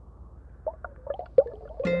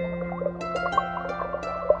A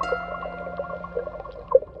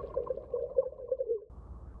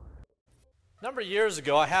number of years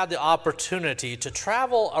ago, I had the opportunity to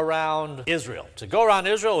travel around Israel. To go around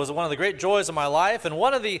Israel was one of the great joys of my life, and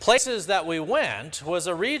one of the places that we went was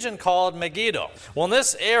a region called Megiddo. Well, in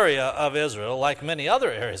this area of Israel, like many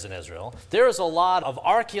other areas in Israel, there is a lot of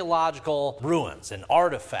archaeological ruins and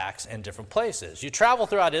artifacts in different places. You travel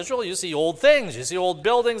throughout Israel, you see old things, you see old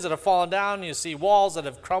buildings that have fallen down, you see walls that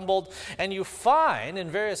have crumbled, and you find in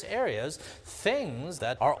various areas things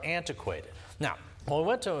that are antiquated. Now, when we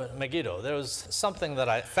went to Megiddo, there was something that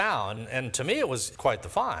I found, and to me it was quite the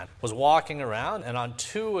find. I was walking around, and on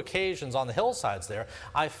two occasions on the hillsides there,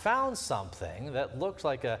 I found something that looked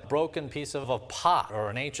like a broken piece of a pot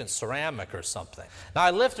or an ancient ceramic or something. Now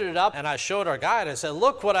I lifted it up, and I showed our guide. I said,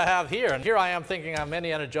 "Look what I have here." And here I am thinking I'm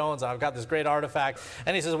Indiana Jones, and I've got this great artifact.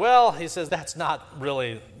 And he says, "That's not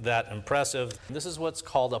really that impressive. This is what's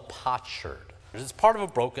called a potsherd. It's part of a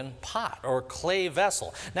broken pot or clay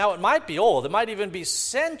vessel." Now, it might be old. It might even be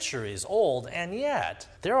centuries old, and yet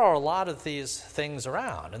there are a lot of these things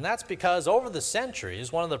around. And that's because over the centuries,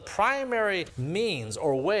 one of the primary means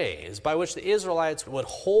or ways by which the Israelites would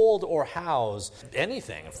hold or house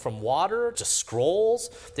anything from water to scrolls,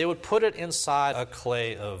 they would put it inside a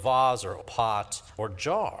clay vase or a pot or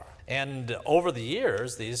jar. And over the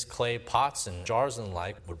years, these clay pots and jars and the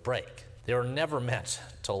like would break. They were never meant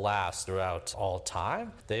to last throughout all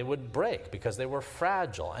time. They would break because they were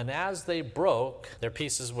fragile. And as they broke, their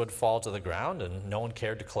pieces would fall to the ground and no one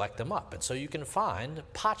cared to collect them up. And so you can find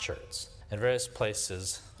potsherds in various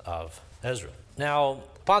places of Israel. Now,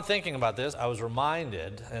 upon thinking about this, I was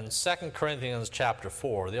reminded in 2 Corinthians chapter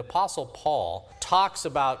 4, the Apostle Paul talks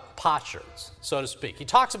about potsherds, so to speak. He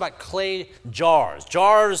talks about clay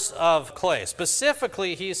jars of clay.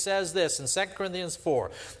 Specifically, he says this in 2 Corinthians 4.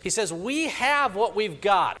 He says, "We have what we've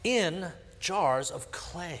got in jars of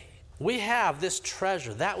clay." We have this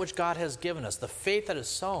treasure, that which God has given us, the faith that is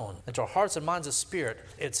sown into our hearts and minds of spirit.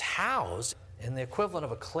 It's housed in the equivalent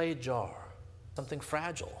of a clay jar, something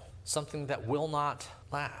fragile, something that will not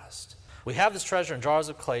last. We have this treasure in jars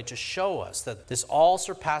of clay to show us that this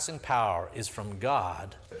all-surpassing power is from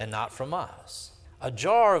God and not from us. A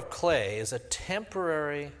jar of clay is a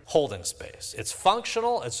temporary holding space. It's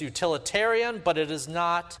functional, it's utilitarian, but it is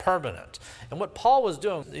not permanent. And what Paul was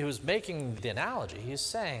doing, he was making the analogy. He's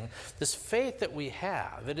saying this faith that we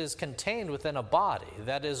have, it is contained within a body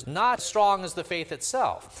that is not as strong as the faith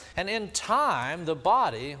itself. And in time, the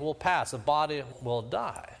body will pass, the body will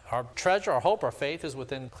die. Our treasure, our hope, our faith is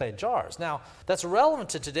within clay jars. Now, that's relevant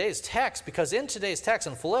to today's text because in today's text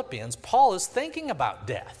in Philippians, Paul is thinking about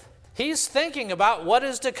death. He's thinking about what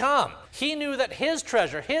is to come. He knew that his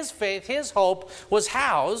treasure, his faith, his hope was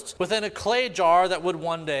housed within a clay jar that would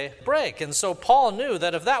one day break. And so Paul knew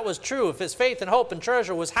that if that was true, if his faith and hope and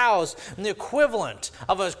treasure was housed in the equivalent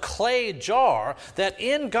of a clay jar, that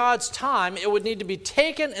in God's time it would need to be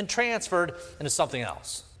taken and transferred into something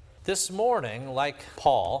else. This morning, like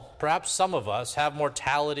Paul, perhaps some of us have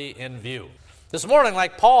mortality in view. This morning,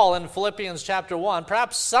 like Paul in Philippians chapter 1,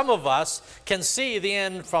 perhaps some of us can see the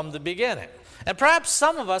end from the beginning. And perhaps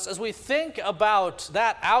some of us, as we think about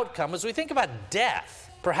that outcome, as we think about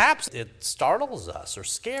death, perhaps it startles us or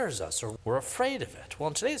scares us or we're afraid of it. Well,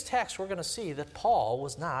 in today's text, we're going to see that Paul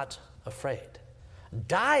was not afraid.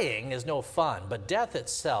 Dying is no fun, but death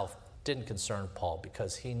itself didn't concern Paul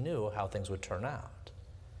because he knew how things would turn out.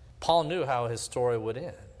 Paul knew how his story would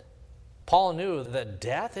end. Paul knew that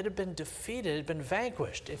death, it had been defeated, it had been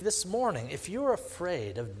vanquished. If this morning, if you're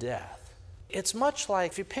afraid of death, it's much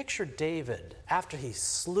like if you picture David after he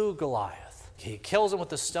slew Goliath. He kills him with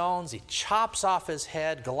the stones, he chops off his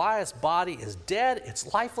head, Goliath's body is dead,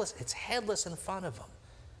 it's lifeless, it's headless in front of him.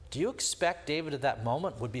 Do you expect David at that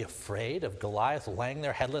moment would be afraid of Goliath laying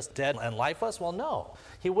there headless, dead, and lifeless? Well, no.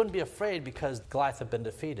 He wouldn't be afraid because Goliath had been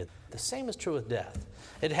defeated. The same is true with death.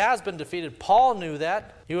 It has been defeated. Paul knew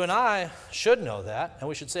that. You and I should know that. And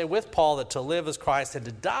we should say with Paul that to live is Christ and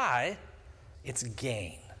to die, it's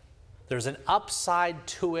gain. There's an upside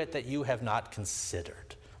to it that you have not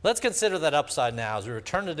considered. Let's consider that upside now as we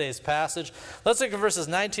return to today's passage. Let's look at verses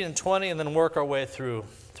 19 and 20 and then work our way through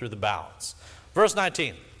the balance. Verse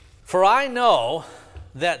 19. "For I know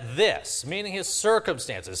that this," meaning his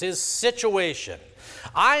circumstances, his situation,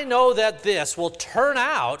 "I know that this will turn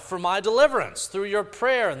out for my deliverance through your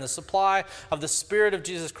prayer and the supply of the Spirit of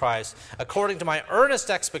Jesus Christ, according to my earnest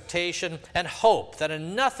expectation and hope that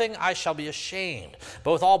in nothing I shall be ashamed,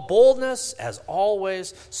 but with all boldness as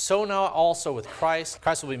always, so now also with Christ.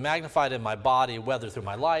 Christ will be magnified in my body, whether through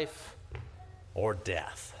my life or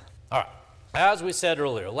death." All right. As we said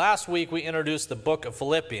earlier, last week we introduced the book of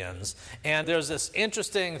Philippians, and there's this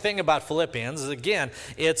interesting thing about Philippians. Again,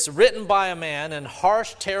 it's written by a man in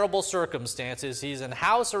harsh, terrible circumstances. He's in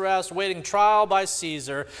house arrest, waiting trial by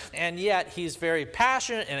Caesar, and yet he's very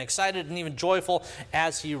passionate and excited and even joyful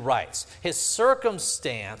as he writes. His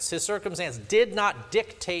circumstance did not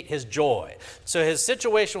dictate his joy. So his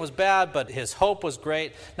situation was bad, but his hope was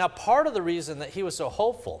great. Now, part of the reason that he was so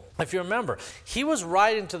hopeful, if you remember, he was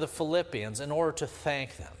writing to the Philippians in order to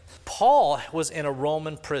thank them. Paul was in a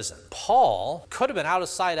Roman prison. Paul could have been out of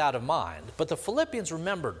sight, out of mind, but the Philippians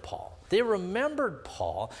remembered Paul. They remembered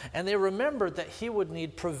Paul, and they remembered that he would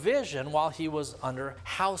need provision while he was under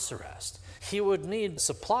house arrest. He would need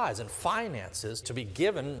supplies and finances to be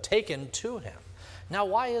taken to him. Now,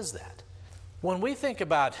 why is that? When we think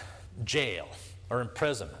about jail or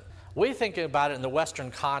imprisonment, we think about it in the Western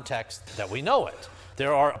context that we know it.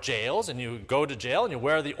 There are jails, and you go to jail, and you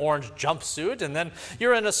wear the orange jumpsuit, and then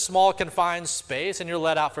you're in a small confined space, and you're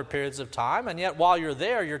let out for periods of time, and yet while you're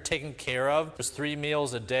there, you're taken care of. There's 3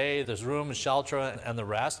 meals a day, there's room and shelter, and the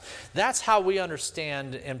rest. That's how we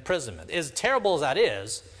understand imprisonment. As terrible as that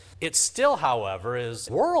is, it still, however, is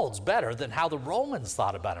worlds better than how the Romans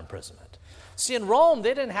thought about imprisonment. See, in Rome,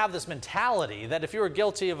 they didn't have this mentality that if you were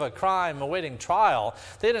guilty of a crime awaiting trial,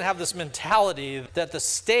 they didn't have this mentality that the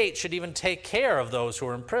state should even take care of those who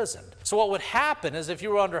were imprisoned. So what would happen is if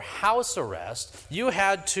you were under house arrest, you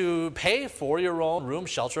had to pay for your own room,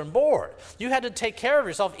 shelter, and board. You had to take care of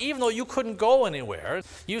yourself even though you couldn't go anywhere.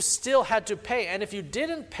 You still had to pay. And if you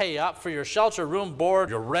didn't pay up for your shelter, room,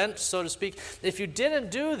 board, your rent, so to speak, if you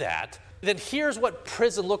didn't do that, then here's what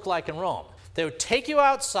prison looked like in Rome. They would take you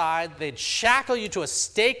outside, they'd shackle you to a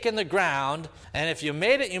stake in the ground, and if you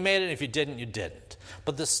made it, you made it, and if you didn't, you didn't.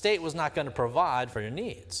 But the state was not going to provide for your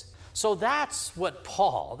needs. So that's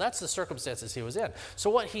the circumstances he was in. So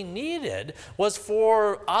what he needed was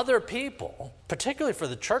for other people, particularly for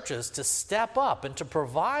the churches, to step up and to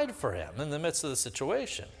provide for him in the midst of the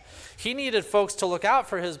situation. He needed folks to look out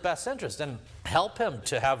for his best interest and help him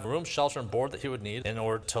to have room, shelter, and board that he would need in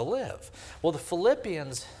order to live. Well, the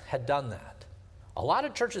Philippians had done that. A lot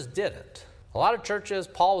of churches didn't. A lot of churches,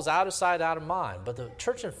 Paul was out of sight, out of mind. But the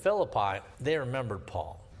church in Philippi, they remembered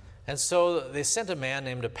Paul. And so they sent a man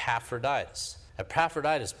named Epaphroditus.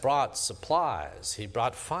 Epaphroditus brought supplies, he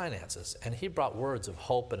brought finances, and he brought words of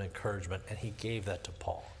hope and encouragement, and he gave that to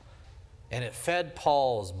Paul. And it fed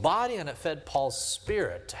Paul's body and it fed Paul's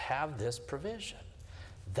spirit to have this provision.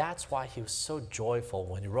 That's why he was so joyful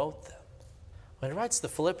when he wrote them. When he writes the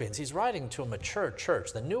Philippians, he's writing to a mature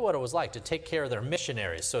church that knew what it was like to take care of their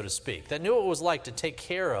missionaries, so to speak, that knew what it was like to take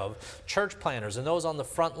care of church planners and those on the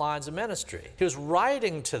front lines of ministry. He was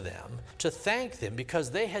writing to them to thank them because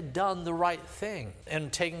they had done the right thing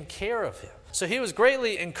and taken care of him. So he was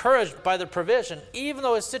greatly encouraged by the provision, even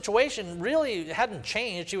though his situation really hadn't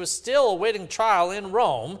changed. He was still awaiting trial in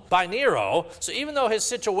Rome by Nero. So even though his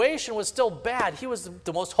situation was still bad, he was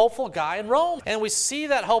the most hopeful guy in Rome. And we see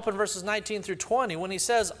that hope in verses 19 through 20 when he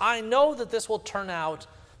says, I know that this will turn out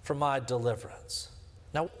for my deliverance.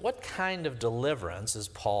 Now, what kind of deliverance is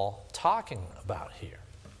Paul talking about here?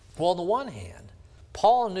 Well, on the one hand,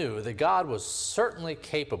 Paul knew that God was certainly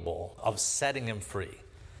capable of setting him free,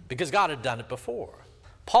 because God had done it before.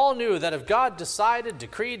 Paul knew that if God decided,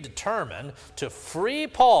 decreed, determined to free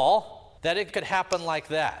Paul, that it could happen like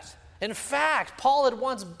that. In fact, Paul had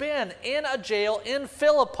once been in a jail in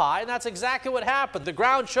Philippi, and that's exactly what happened. The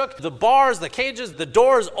ground shook, the bars, the cages, the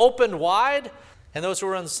doors opened wide, and those who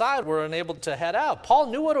were inside were unable to head out. Paul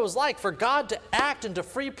knew what it was like for God to act and to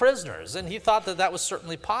free prisoners, and he thought that that was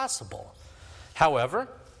certainly possible. However,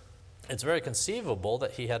 it's very conceivable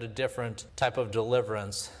that he had a different type of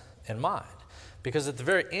deliverance in mind. Because at the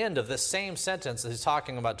very end of this same sentence that he's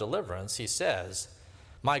talking about deliverance, he says,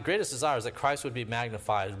 my greatest desire is that Christ would be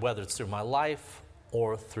magnified, whether it's through my life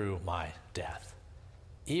or through my death.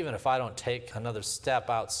 Even if I don't take another step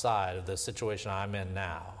outside of the situation I'm in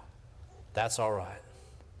now, that's all right.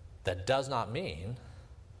 That does not mean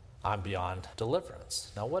I'm beyond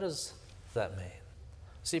deliverance. Now, what does that mean?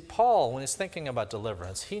 See, Paul, when he's thinking about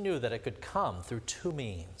deliverance, he knew that it could come through 2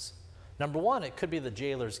 means. Number one, it could be the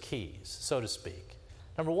jailer's keys, so to speak.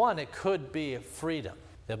 Number one, it could be freedom,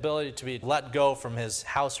 the ability to be let go from his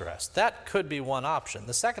house arrest. That could be one option.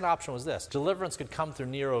 The second option was this: deliverance could come through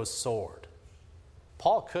Nero's sword.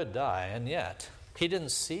 Paul could die, and yet he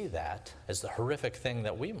didn't see that as the horrific thing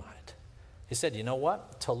that we might. He said, you know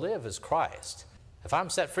what? To live is Christ. If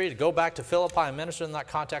I'm set free to go back to Philippi and minister in that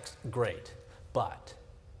context, great. But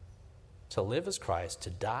to live is Christ,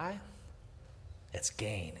 to die, it's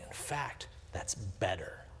gain. In fact, that's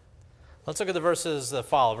better. Let's look at the verses that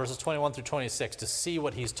follow, verses 21 through 26, to see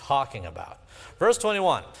what he's talking about. Verse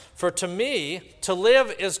 21, "For to me, to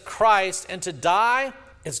live is Christ, and to die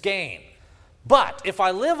is gain. But if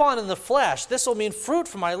I live on in the flesh, this will mean fruit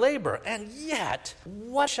for my labor. And yet,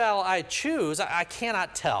 what shall I choose? I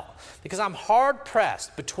cannot tell, because I'm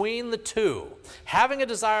hard-pressed between the two, having a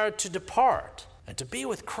desire to depart and to be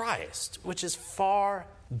with Christ, which is far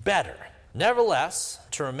better. Nevertheless,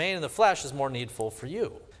 to remain in the flesh is more needful for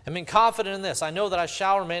you. And being confident in this, I know that I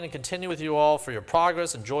shall remain and continue with you all for your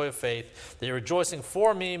progress and joy of faith, that your rejoicing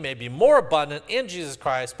for me may be more abundant in Jesus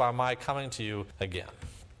Christ by my coming to you again.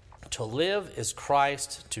 To live is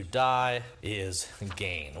Christ, to die is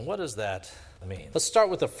gain." What does that mean? Let's start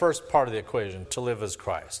with the first part of the equation, to live is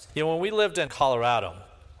Christ. When we lived in Colorado,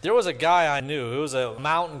 there was a guy I knew who was a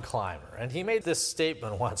mountain climber, and he made this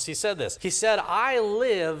statement once. He said this. He said, "I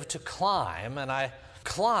live to climb, and I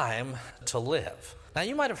climb to live." Now,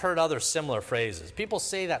 you might have heard other similar phrases. People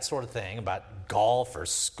say that sort of thing about golf or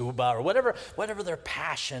scuba or whatever their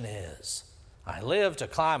passion is. I live to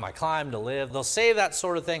climb, I climb to live. They'll say that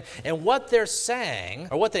sort of thing. And what they're saying,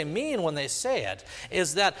 or what they mean when they say it,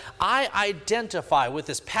 is that I identify with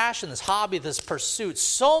this passion, this hobby, this pursuit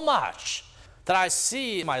so much that I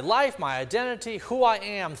see my life, my identity, who I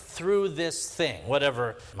am through this thing,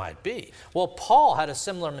 whatever it might be. Well, Paul had a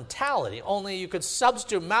similar mentality, only you could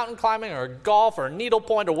substitute mountain climbing or golf or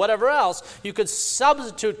needlepoint or whatever else. You could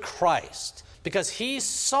substitute Christ, because he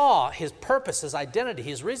saw his purpose, his identity,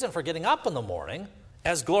 his reason for getting up in the morning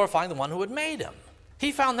as glorifying the one who had made him.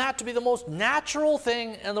 He found that to be the most natural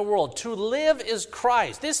thing in the world. To live is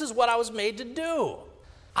Christ. This is what I was made to do.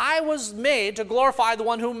 I was made to glorify the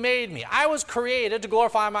one who made me. I was created to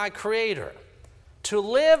glorify my Creator. To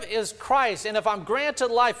live is Christ, and if I'm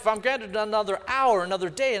granted life, if I'm granted another hour, another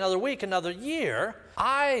day, another week, another year,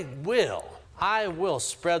 I will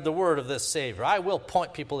spread the word of this Savior. I will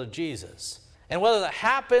point people to Jesus. And whether that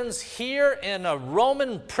happens here in a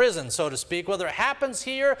Roman prison, so to speak, whether it happens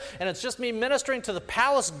here and it's just me ministering to the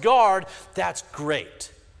palace guard, that's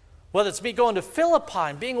great. Whether it's me going to Philippi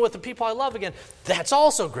and being with the people I love again, that's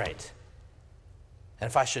also great. And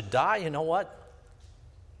if I should die, you know what?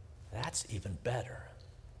 That's even better.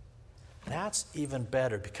 That's even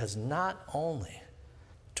better, because not only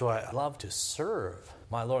do I love to serve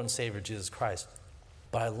my Lord and Savior Jesus Christ,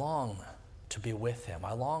 but I long to be with him.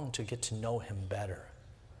 I long to get to know him better.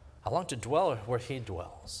 I long to dwell where he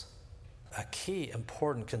dwells. A key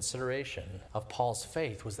important consideration of Paul's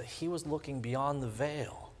faith was that he was looking beyond the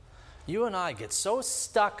veil. You and I get so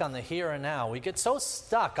stuck on the here and now. We get so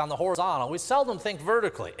stuck on the horizontal. We seldom think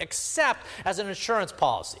vertically, except as an insurance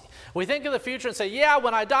policy. We think of the future and say, yeah,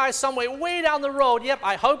 when I die some way down the road, yep,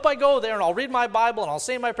 I hope I go there and I'll read my Bible and I'll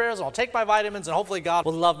say my prayers and I'll take my vitamins and hopefully God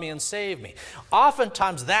will love me and save me.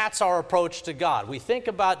 Oftentimes that's our approach to God. We think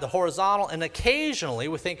about the horizontal, and occasionally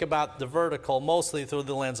we think about the vertical, mostly through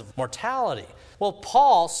the lens of mortality. Well,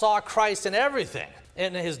 Paul saw Christ in everything,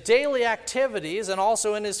 in his daily activities and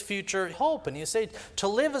also in his future hope. And you say, to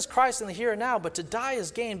live is Christ in the here and now, but to die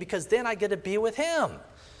is gain, because then I get to be with him.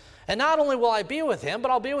 And not only will I be with him, but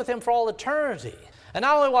I'll be with him for all eternity. And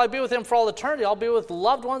not only will I be with him for all eternity, I'll be with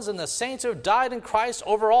loved ones and the saints who have died in Christ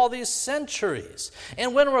over all these centuries.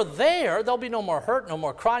 And when we're there, there'll be no more hurt, no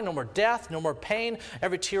more crying, no more death, no more pain.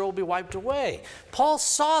 Every tear will be wiped away. Paul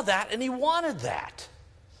saw that and he wanted that.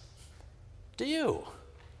 Do you?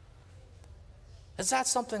 Is that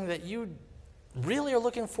something that you really are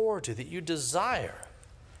looking forward to, that you desire?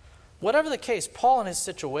 Whatever the case, Paul in his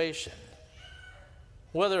situation,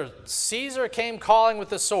 whether Caesar came calling with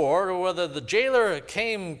the sword or whether the jailer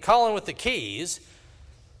came calling with the keys,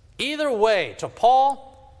 either way, to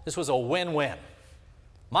Paul, this was a win-win.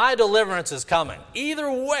 My deliverance is coming.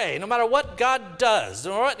 Either way, no matter what God does,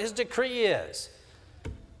 no matter what his decree is,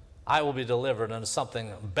 I will be delivered into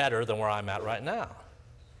something better than where I'm at right now.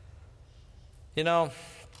 You know,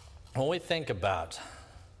 when we think about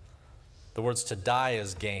the words to die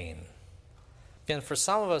is gain, again, for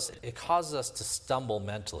some of us, it causes us to stumble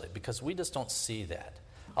mentally because we just don't see that.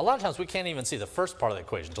 A lot of times we can't even see the first part of the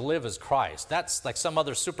equation, to live is Christ. That's like some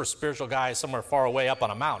other super spiritual guy somewhere far away up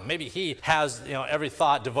on a mountain. Maybe he has, every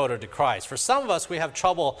thought devoted to Christ. For some of us, we have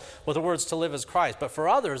trouble with the words to live is Christ. But for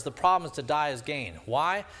others, the problem is to die is gain.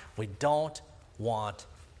 Why? We don't want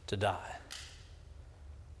to die.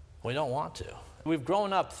 We don't want to. We've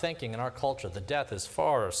grown up thinking in our culture that death is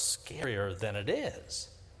far scarier than it is.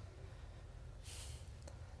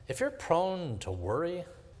 If you're prone to worry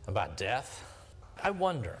about death, I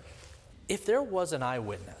wonder if there was an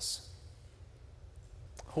eyewitness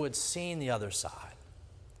who had seen the other side,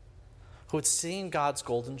 who had seen God's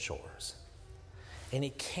golden shores, And he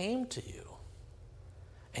came to you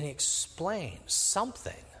and he explained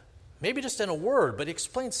something, maybe just in a word, but he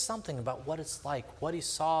explained something about what it's like, what he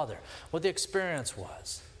saw there, what the experience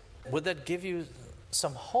was. Would that give you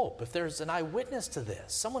some hope if there's an eyewitness to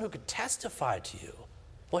this, someone who could testify to you?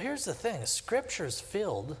 Well, here's the thing. Scripture is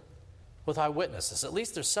filled with eyewitnesses. At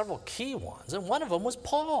least there's several key ones, and one of them was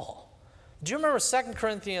Paul. Do you remember 2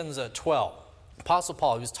 Corinthians 12? Apostle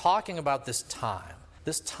Paul, he was talking about this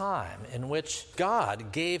time in which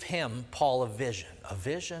God gave him, Paul, a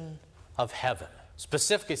vision of heaven.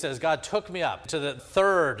 Specifically says, God took me up to the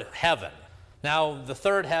third heaven. Now, the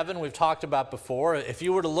third heaven we've talked about before. If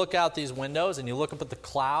you were to look out these windows and you look up at the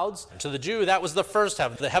clouds, to the Jew, that was the first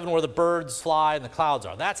heaven, the heaven where the birds fly and the clouds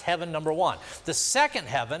are. That's heaven number one. The second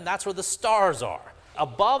heaven, that's where the stars are.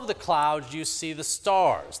 Above the clouds, you see the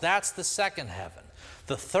stars. That's the second heaven.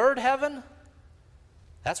 The third heaven,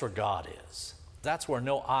 that's where God is. That's where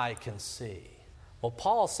no eye can see. Well,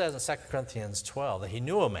 Paul says in 2 Corinthians 12 that he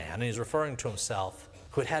knew a man, and he's referring to himself,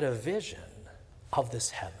 who had a vision of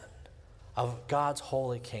this heaven, of God's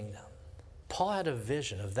holy kingdom. Paul had a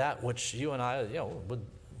vision of that which you and I, would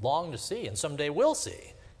long to see and someday will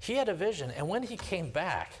see. He had a vision, and when he came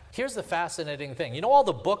back, here's the fascinating thing. You know all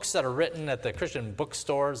the books that are written at the Christian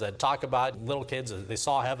bookstores that talk about little kids, they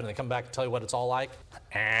saw heaven and they come back and tell you what it's all like?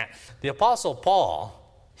 The Apostle Paul,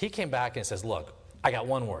 he came back and says, look, I got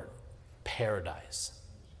one word, paradise.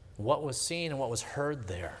 What was seen and what was heard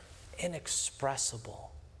there,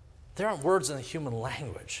 inexpressible. There aren't words in the human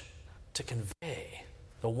language to convey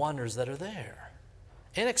the wonders that are there.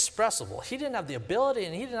 Inexpressible. He didn't have the ability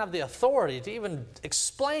and he didn't have the authority to even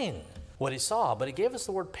explain what he saw, but he gave us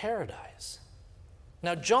the word paradise.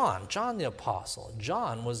 Now John the apostle,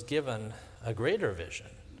 John was given a greater vision,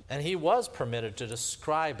 and he was permitted to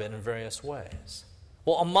describe it in various ways.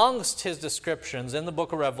 Well, amongst his descriptions in the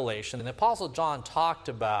book of Revelation, the Apostle John talked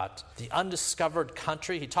about the undiscovered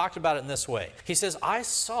country. He talked about it in this way. He says, I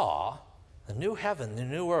saw the new heaven, the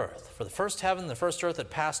new earth. For the first heaven, the first earth had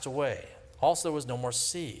passed away. Also there was no more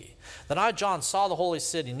sea. Then I, John, saw the holy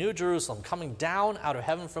city, New Jerusalem, coming down out of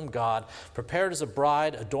heaven from God, prepared as a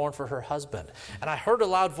bride adorned for her husband. And I heard a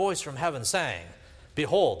loud voice from heaven saying,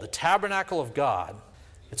 Behold, the tabernacle of God,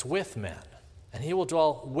 it's with men, and he will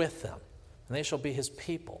dwell with them, and they shall be his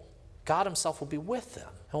people. God himself will be with them,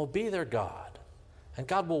 and will be their God. And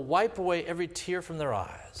God will wipe away every tear from their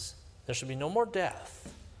eyes. There shall be no more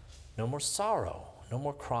death, no more sorrow, no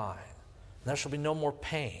more crying. And there shall be no more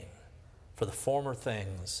pain, for the former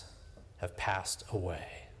things have passed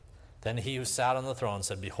away. Then he who sat on the throne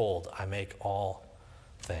said, Behold, I make all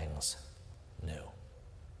things new.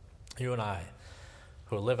 You and I,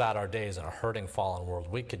 who live out our days in a hurting, fallen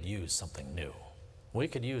world, we could use something new. We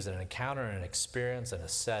could use an encounter and an experience and a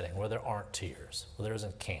setting where there aren't tears, where there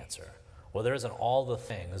isn't cancer, where there isn't all the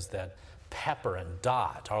things that pepper and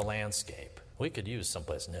dot our landscape. We could use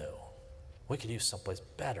someplace new. We could use someplace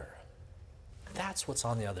better. That's what's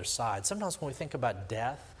on the other side. Sometimes when we think about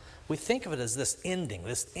death, we think of it as this ending,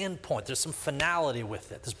 this end point. There's some finality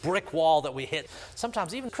with it, this brick wall that we hit.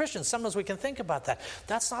 Sometimes, even Christians, sometimes we can think about that.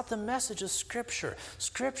 That's not the message of Scripture.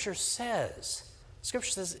 Scripture says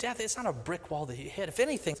death, it's not a brick wall that you hit. If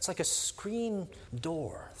anything, it's like a screen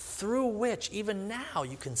door through which even now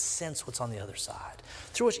you can sense what's on the other side,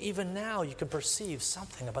 through which even now you can perceive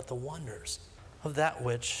something about the wonders of that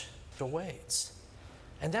which awaits.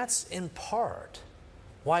 And that's in part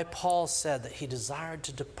why Paul said that he desired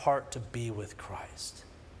to depart to be with Christ.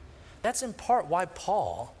 That's in part why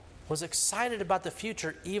Paul was excited about the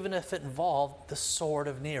future, even if it involved the sword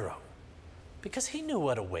of Nero. Because he knew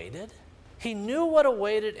what awaited. He knew what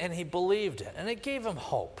awaited and he believed it. And it gave him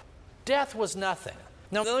hope. Death was nothing.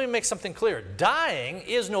 Now, let me make something clear. Dying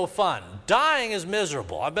is no fun. Dying is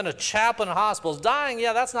miserable. I've been a chaplain in hospitals. Dying,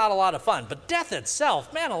 that's not a lot of fun. But death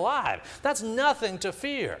itself, man alive, that's nothing to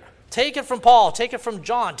fear. Take it from Paul. Take it from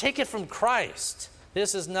John. Take it from Christ.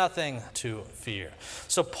 This is nothing to fear.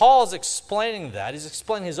 So Paul is explaining that. He's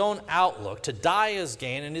explaining his own outlook. To die is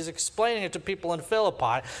gain, and he's explaining it to people in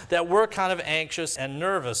Philippi that we're kind of anxious and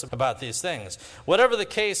nervous about these things. Whatever the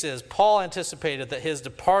case is, Paul anticipated that his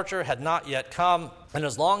departure had not yet come, and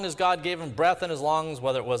as long as God gave him breath in his lungs,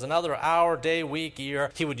 whether it was another hour, day, week, year,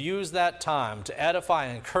 he would use that time to edify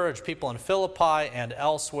and encourage people in Philippi and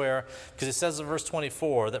elsewhere, because it says in verse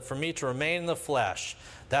 24 that for me to remain in the flesh,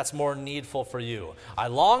 that's more needful for you. I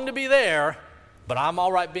long to be there, but I'm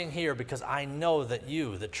all right being here because I know that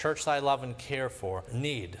you, the church that I love and care for,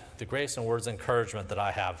 need the grace and words of encouragement that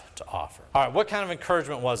I have to offer. All right, what kind of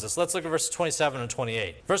encouragement was this? Let's look at verses 27 and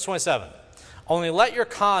 28. Verse 27. Only let your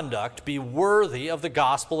conduct be worthy of the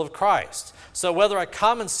gospel of Christ. So whether I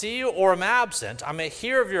come and see you or am absent, I may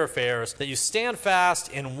hear of your affairs, that you stand fast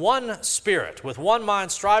in one spirit, with one mind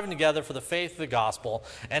striving together for the faith of the gospel,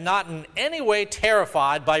 and not in any way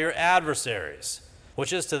terrified by your adversaries,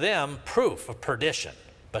 which is to them proof of perdition,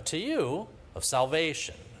 but to you of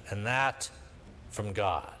salvation, and that from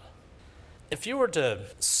God. If you were to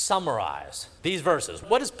summarize these verses,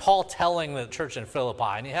 what is Paul telling the church in Philippi?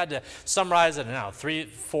 And he had to summarize it in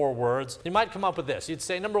 3-4 words. You might come up with this. You'd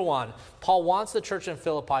say, number one, Paul wants the church in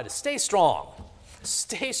Philippi to stay strong.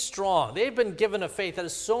 Stay strong. They've been given a faith that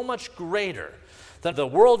is so much greater than the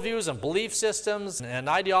worldviews and belief systems and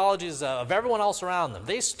ideologies of everyone else around them.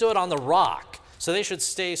 They stood on the rock, so they should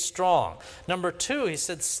stay strong. Number two, he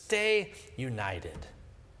said, stay united.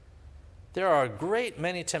 There are a great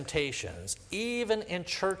many temptations, even in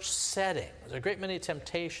church settings. There are a great many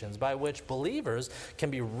temptations by which believers can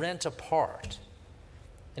be rent apart.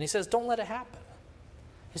 And he says, don't let it happen.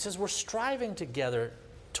 He says, we're striving together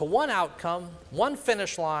to one outcome, one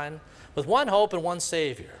finish line, with one hope and one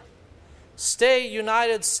Savior. Stay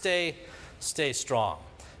united, stay strong.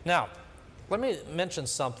 Now, let me mention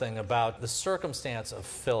something about the circumstance of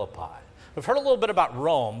Philippi. We've heard a little bit about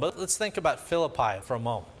Rome, but let's think about Philippi for a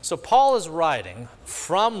moment. So Paul is writing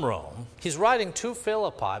from Rome. He's writing to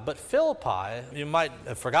Philippi, but Philippi, you might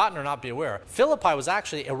have forgotten or not be aware, Philippi was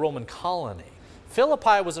actually a Roman colony.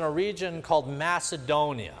 Philippi was in a region called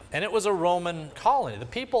Macedonia, and it was a Roman colony. The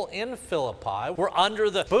people in Philippi were under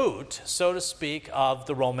the boot, so to speak, of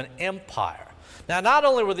the Roman Empire. Now, not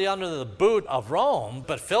only were they under the boot of Rome,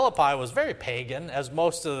 but Philippi was very pagan, as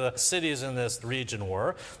most of the cities in this region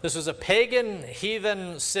were. This was a pagan,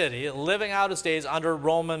 heathen city living out its days under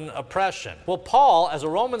Roman oppression. Well, Paul, as a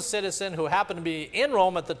Roman citizen who happened to be in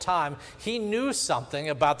Rome at the time, he knew something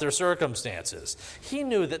about their circumstances. He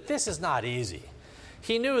knew that this is not easy.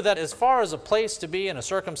 He knew that as far as a place to be and a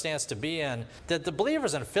circumstance to be in, that the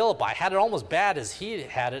believers in Philippi had it almost bad as he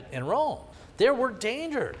had it in Rome. There were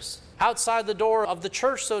dangers outside the door of the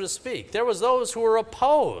church, so to speak. There was those who were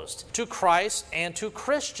opposed to Christ and to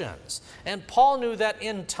Christians. And Paul knew that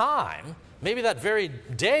in time, maybe that very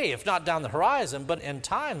day, if not down the horizon, but in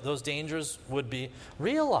time, those dangers would be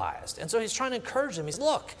realized. And so he's trying to encourage them. He's,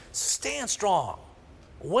 look, stand strong.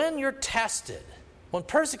 When you're tested, when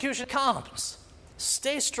persecution comes,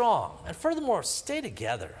 stay strong. And furthermore, stay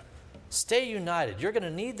together. Stay united. You're going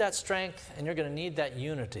to need that strength, and you're going to need that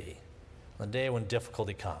unity the day when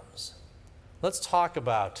difficulty comes. Let's talk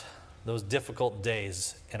about those difficult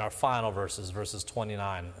days in our final verses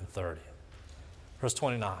 29 and 30. Verse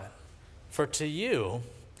 29, for to you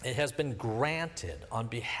it has been granted on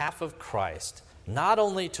behalf of Christ not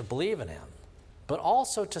only to believe in him, but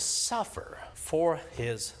also to suffer for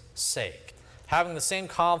his sake, having the same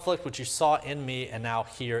conflict which you saw in me and now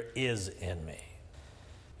here is in me.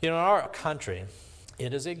 You know, in our country,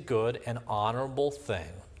 it is a good and honorable thing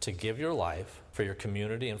to give your life for your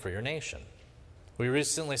community and for your nation. We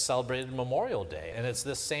recently celebrated Memorial Day, and it's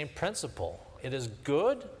this same principle. It is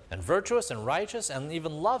good and virtuous and righteous and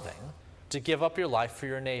even loving to give up your life for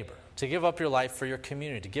your neighbor, to give up your life for your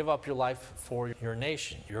community, to give up your life for your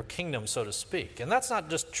nation, your kingdom, so to speak. And that's not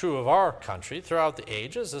just true of our country. Throughout the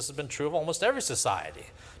ages, this has been true of almost every society.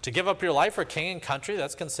 To give up your life for king and country,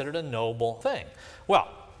 that's considered a noble thing. Well,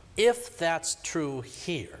 if that's true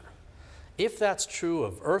here, if that's true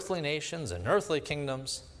of earthly nations and earthly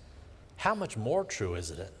kingdoms, how much more true is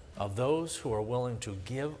it of those who are willing to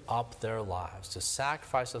give up their lives, to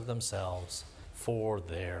sacrifice of themselves for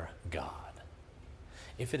their God?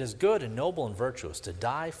 If it is good and noble and virtuous to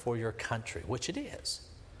die for your country, which it is,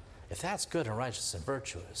 if that's good and righteous and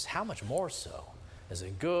virtuous, how much more so is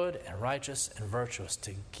it good and righteous and virtuous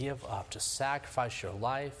to give up, to sacrifice your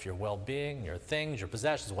life, your well-being, your things, your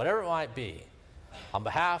possessions, whatever it might be, on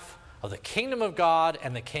behalf of the kingdom of God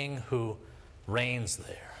and the king who reigns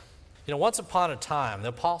there. You know, once upon a time, the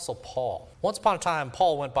Apostle Paul,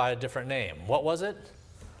 Paul went by a different name. What was it?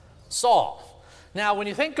 Saul. Now, when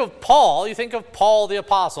you think of Paul, you think of Paul the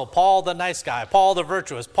Apostle, Paul the nice guy, Paul the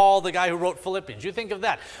virtuous, Paul the guy who wrote Philippians. You think of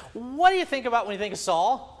that. What do you think about when you think of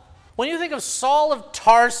Saul? When you think of Saul of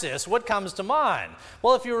Tarsus, what comes to mind?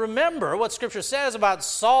 Well, if you remember what Scripture says about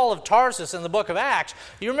Saul of Tarsus in the book of Acts,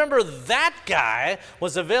 you remember that guy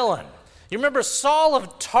was a villain. You remember Saul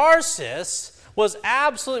of Tarsus was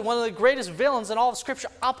absolutely one of the greatest villains in all of Scripture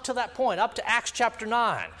up to that point, up to Acts chapter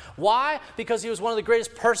 9. Why? Because he was one of the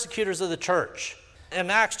greatest persecutors of the church. In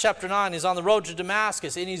Acts chapter 9, he's on the road to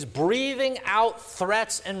Damascus, and he's breathing out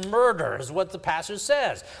threats and murder, is what the passage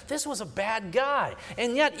says. This was a bad guy.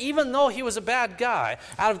 And yet, even though he was a bad guy,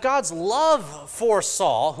 out of God's love for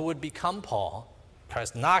Saul, who would become Paul,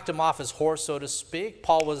 Christ knocked him off his horse, so to speak.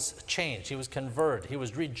 Paul was changed. He was converted. He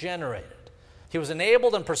was regenerated. He was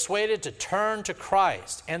enabled and persuaded to turn to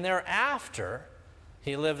Christ. And thereafter,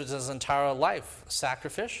 he lived his entire life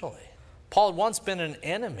sacrificially. Paul had once been an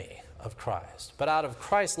enemy of Christ, but out of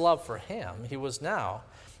Christ's love for him, he was now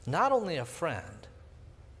not only a friend,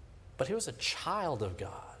 but he was a child of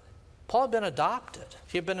God. Paul had been adopted.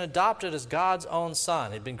 He had been adopted as God's own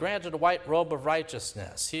son. He had been granted a white robe of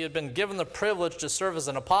righteousness. He had been given the privilege to serve as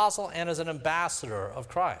an apostle and as an ambassador of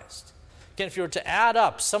Christ. Again, if you were to add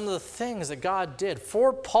up some of the things that God did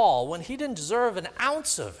for Paul when he didn't deserve an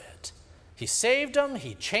ounce of it, he saved him,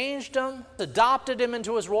 he changed him, adopted him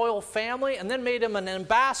into his royal family, and then made him an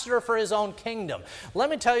ambassador for his own kingdom. Let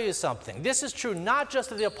me tell you something. This is true not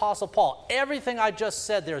just of the Apostle Paul. Everything I just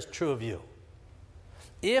said there is true of you.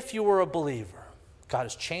 If you were a believer, God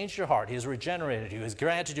has changed your heart. He has regenerated you. He has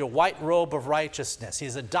granted you a white robe of righteousness. He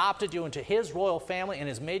has adopted you into his royal family and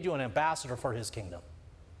has made you an ambassador for his kingdom.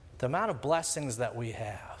 The amount of blessings that we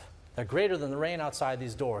have, they're greater than the rain outside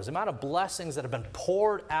these doors. The amount of blessings that have been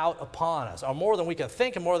poured out upon us are more than we can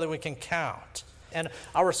think and more than we can count. And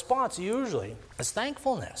our response usually is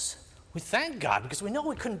thankfulness. We thank God because we know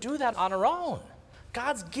we couldn't do that on our own.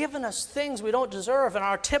 God's given us things we don't deserve, and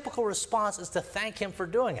our typical response is to thank him for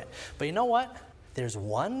doing it. But you know what? There's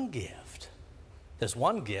one gift. There's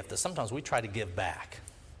one gift that sometimes we try to give back.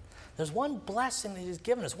 There's one blessing that he's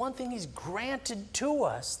given us, one thing he's granted to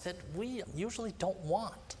us that we usually don't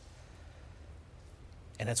want.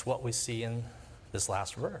 And it's what we see in this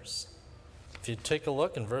last verse. If you take a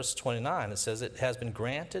look in verse 29, it says, "It has been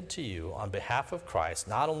granted to you on behalf of Christ,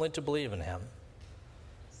 not only to believe in him,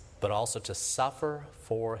 but also to suffer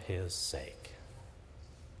for his sake."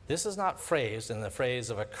 This is not phrased in the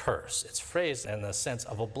phrase of a curse. It's phrased in the sense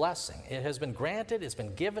of a blessing. It has been granted, it's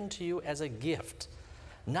been given to you as a gift.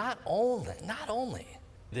 Not only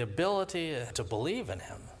the ability to believe in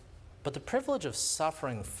him, but the privilege of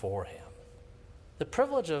suffering for him. The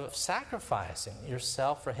privilege of sacrificing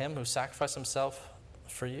yourself for him who sacrificed himself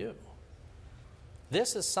for you.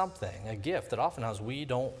 This is something, a gift, that oftentimes we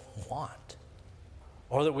don't want,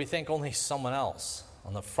 or that we think only someone else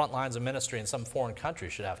on the front lines of ministry in some foreign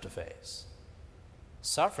country should have to face.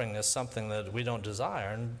 Suffering is something that we don't desire,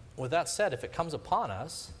 and with that said, if it comes upon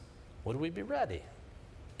us, would we be ready?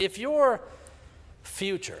 If your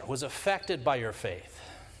future was affected by your faith,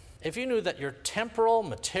 if you knew that your temporal,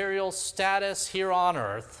 material status here on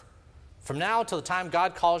earth, from now till the time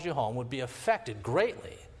God calls you home, would be affected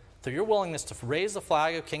greatly through your willingness to raise the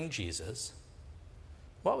flag of King Jesus,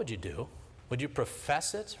 what would you do? Would you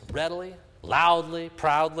profess it readily, loudly,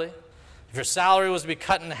 proudly? If your salary was to be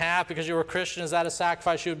cut in half because you were a Christian, is that a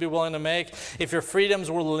sacrifice you would be willing to make? If your freedoms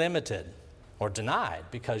were limited or denied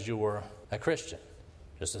because you were a Christian,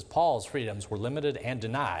 just as Paul's freedoms were limited and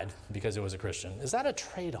denied because he was a Christian, is that a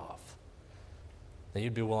trade-off that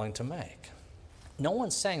you'd be willing to make? No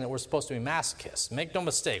one's saying that we're supposed to be masochists. Make no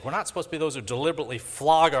mistake. We're not supposed to be those who deliberately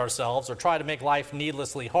flog ourselves or try to make life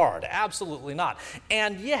needlessly hard. Absolutely not.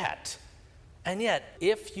 And yet,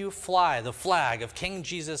 if you fly the flag of King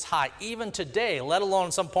Jesus high, even today, let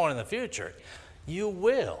alone some point in the future, you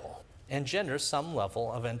will engender some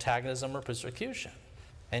level of antagonism or persecution.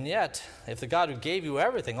 And yet, if the God who gave you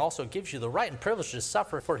everything also gives you the right and privilege to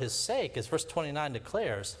suffer for his sake, as verse 29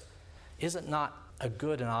 declares, is it not a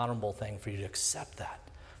good and honorable thing for you to accept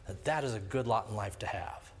that is a good lot in life to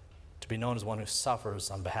have, to be known as one who suffers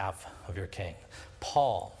on behalf of your King?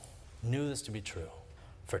 Paul knew this to be true.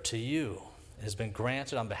 For to you it has been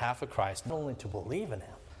granted on behalf of Christ not only to believe in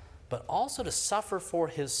him, but also to suffer for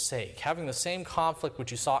his sake, having the same conflict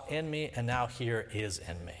which you saw in me and now here is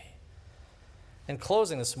in me. In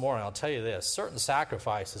closing this morning, I'll tell you this: certain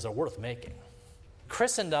sacrifices are worth making.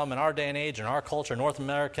 Christendom in our day and age, in our culture, North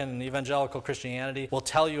American and evangelical Christianity, will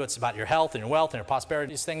tell you it's about your health and your wealth and your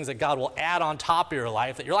prosperity, these things that God will add on top of your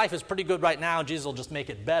life, that your life is pretty good right now and Jesus will just make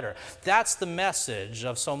it better. That's the message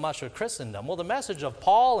of so much of Christendom. Well, the message of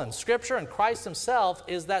Paul and Scripture and Christ himself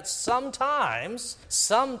is that sometimes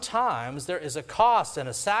there is a cost and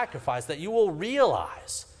a sacrifice that you will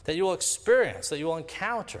realize, that you will experience, that you will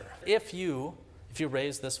encounter if you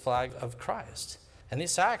raise this flag of Christ. And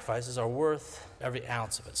these sacrifices are worth every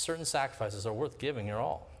ounce of it. Certain sacrifices are worth giving your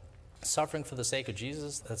all. Suffering for the sake of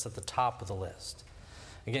Jesus, that's at the top of the list.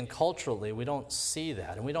 Again, culturally, we don't see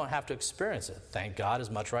that, and we don't have to experience it, thank God, as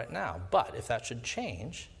much right now. But if that should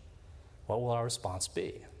change, what will our response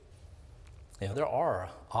be? There are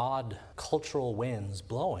odd cultural winds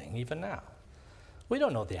blowing even now. We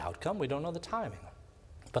don't know the outcome. We don't know the timing.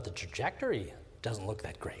 But the trajectory doesn't look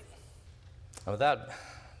that great. And with that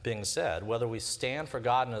being said, whether we stand for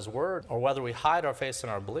God and His Word or whether we hide our face in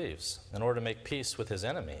our beliefs in order to make peace with His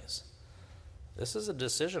enemies, this is a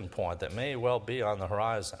decision point that may well be on the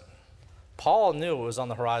horizon. Paul knew it was on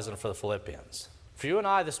the horizon for the Philippians. For you and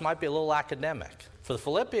I, this might be a little academic. For the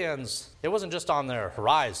Philippians, it wasn't just on their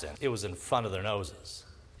horizon, it was in front of their noses.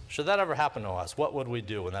 Should that ever happen to us, what would we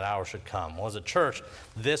do when that hour should come? Well, as a church,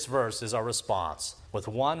 this verse is our response. With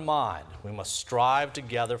one mind, we must strive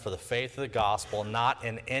together for the faith of the gospel, not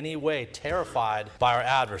in any way terrified by our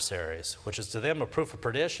adversaries, which is to them a proof of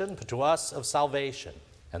perdition, but to us of salvation,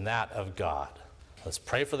 and that of God. Let's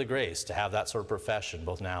pray for the grace to have that sort of profession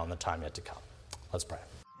both now and the time yet to come. Let's pray.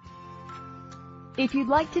 If you'd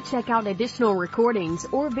like to check out additional recordings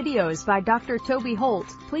or videos by Dr. Toby Holt,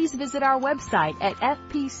 please visit our website at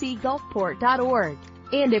fpcgulfport.org.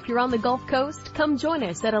 And if you're on the Gulf Coast, come join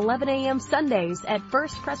us at 11 a.m. Sundays at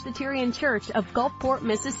First Presbyterian Church of Gulfport,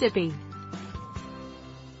 Mississippi.